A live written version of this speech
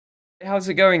How's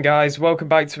it going, guys? Welcome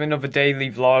back to another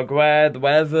daily vlog where the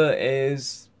weather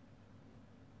is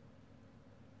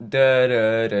da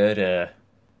da da da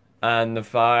and the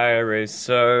fire is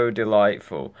so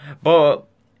delightful. But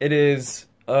it is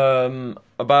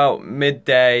about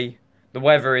midday. The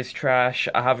weather is trash.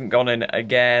 I haven't gone in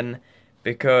again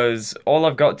because all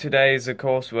I've got today is a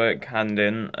coursework hand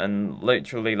in, and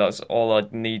literally that's all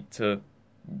I'd need to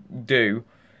do,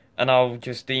 and I'll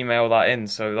just email that in,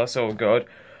 so that's all good.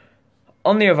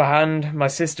 On the other hand, my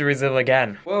sister is ill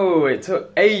again. Whoa, it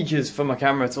took ages for my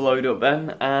camera to load up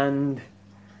then, and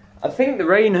I think the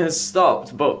rain has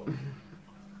stopped, but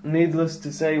needless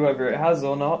to say whether it has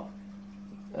or not.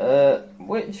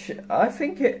 Which I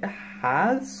think it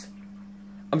has.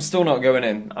 I'm still not going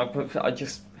in. I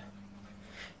just,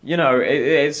 you know,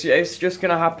 it's just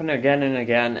gonna happen again and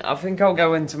again. I think I'll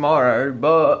go in tomorrow,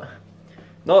 but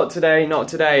not today, not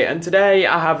today. And today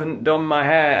I haven't done my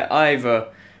hair either,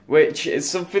 which is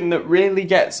something that really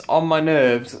gets on my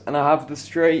nerves, and I have the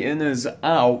straighteners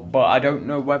out, but I don't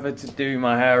know whether to do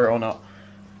my hair or not.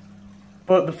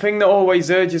 But the thing that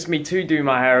always urges me to do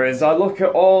my hair is I look at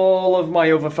all of my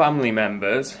other family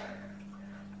members,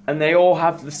 and they all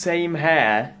have the same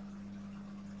hair,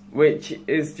 which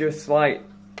is just like,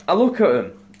 I look at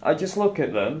them, I just look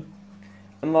at them,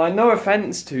 and like, no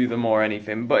offence to them or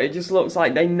anything, but it just looks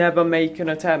like they never make an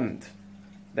attempt.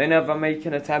 They never make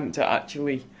an attempt to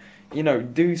actually, you know,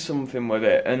 do something with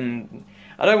it, and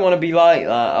I don't want to be like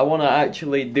that. I want to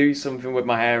actually do something with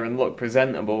my hair and look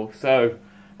presentable, so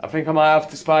I think I might have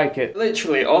to spike it.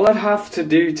 Literally, all I'd have to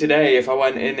do today if I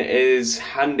went in is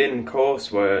hand in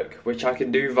coursework, which I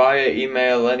can do via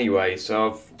email anyway,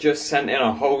 so I've just sent in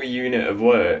a whole unit of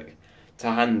work to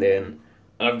hand in,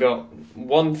 and I've got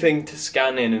one thing to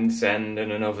scan in and send, and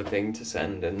another thing to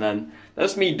send, and then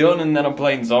that's me done, and then I'm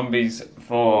playing zombies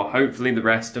for hopefully the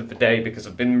rest of the day, because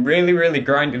I've been really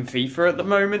grinding FIFA at the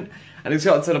moment, and it's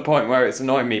got to the point where it's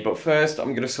annoying me. But first, I'm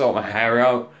going to sort my hair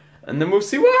out, and then we'll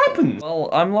see what happens. Well,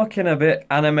 I'm looking a bit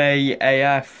anime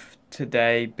AF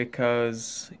today,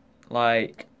 because,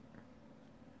 like,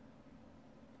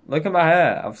 look at my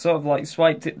hair. I've sort of, like,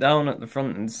 swiped it down at the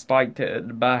front and spiked it at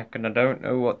the back, and I don't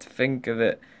know what to think of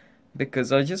it,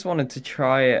 because I just wanted to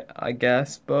try it, I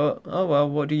guess. But oh well,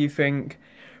 what do you think?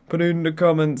 Put it in the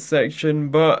comments section.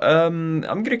 But I'm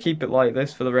gonna keep it like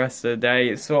this for the rest of the day.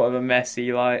 It's sort of a messy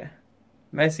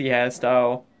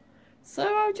hairstyle,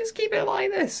 so I'll just keep it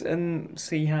like this and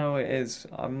see how it is.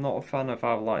 I'm not a fan of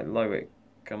how like low it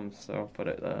comes, so I'll put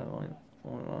it there like that.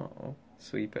 I'll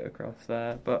sweep it across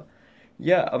there. But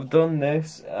yeah, I've done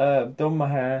this. I've done my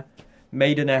hair,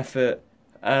 made an effort.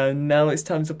 And now it's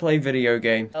time to play video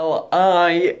game. Well,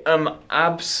 I am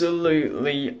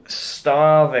absolutely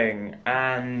starving,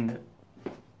 and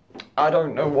I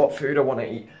don't know what food I want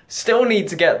to eat. Still need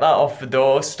to get that off the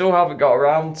door, still haven't got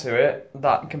around to it.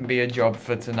 That can be a job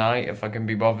for tonight, if I can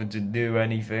be bothered to do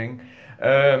anything.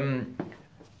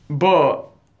 But,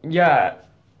 yeah,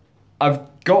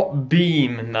 I've got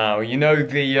Beme now. You know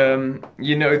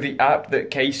the app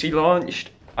that Casey launched?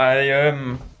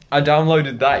 I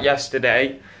downloaded that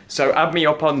yesterday, so add me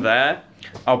up on there.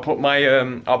 I'll put my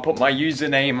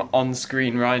username on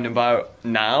screen right about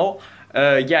now.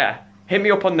 Yeah, hit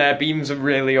me up on there. Beme's a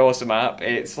really awesome app.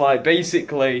 It's like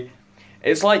basically,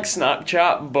 it's like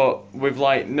Snapchat, but with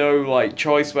like no like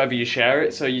choice whether you share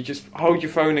it. So you just hold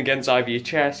your phone against either your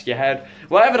chest, your head,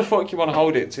 whatever the fuck you want to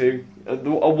hold it to.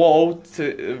 A wall,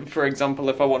 for example,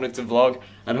 if I wanted to vlog,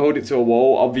 I'd hold it to a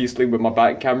wall, obviously with my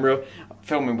back camera.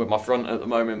 Filming with my front at the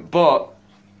moment, but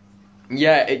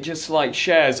yeah, it just like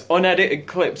shares unedited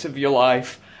clips of your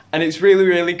life, and it's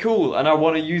really cool, and I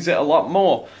want to use it a lot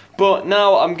more. But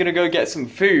now I'm gonna go get some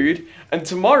food, and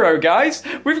tomorrow, guys,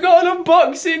 we've got an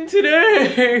unboxing to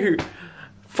do.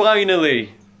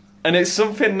 Finally, and it's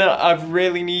something that I've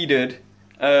really needed.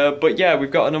 But yeah, we've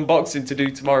got an unboxing to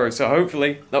do tomorrow, so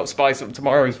hopefully that'll spice up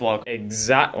tomorrow's vlog.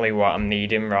 Exactly what I'm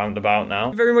needing roundabout now.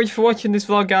 Thank you very much for watching this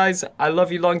vlog, guys. I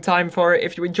love you long time for it.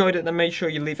 If you enjoyed it, then make sure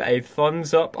you leave a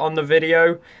thumbs up on the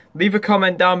video. Leave a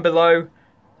comment down below.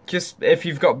 Just if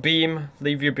you've got Beme,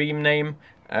 leave your Beme name,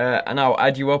 and I'll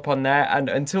add you up on there. And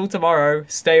until tomorrow,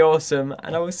 stay awesome,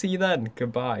 and I will see you then.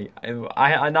 Goodbye.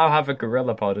 I now have a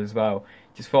gorilla pod as well.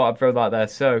 Just thought I'd throw that there.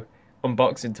 So,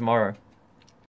 unboxing tomorrow.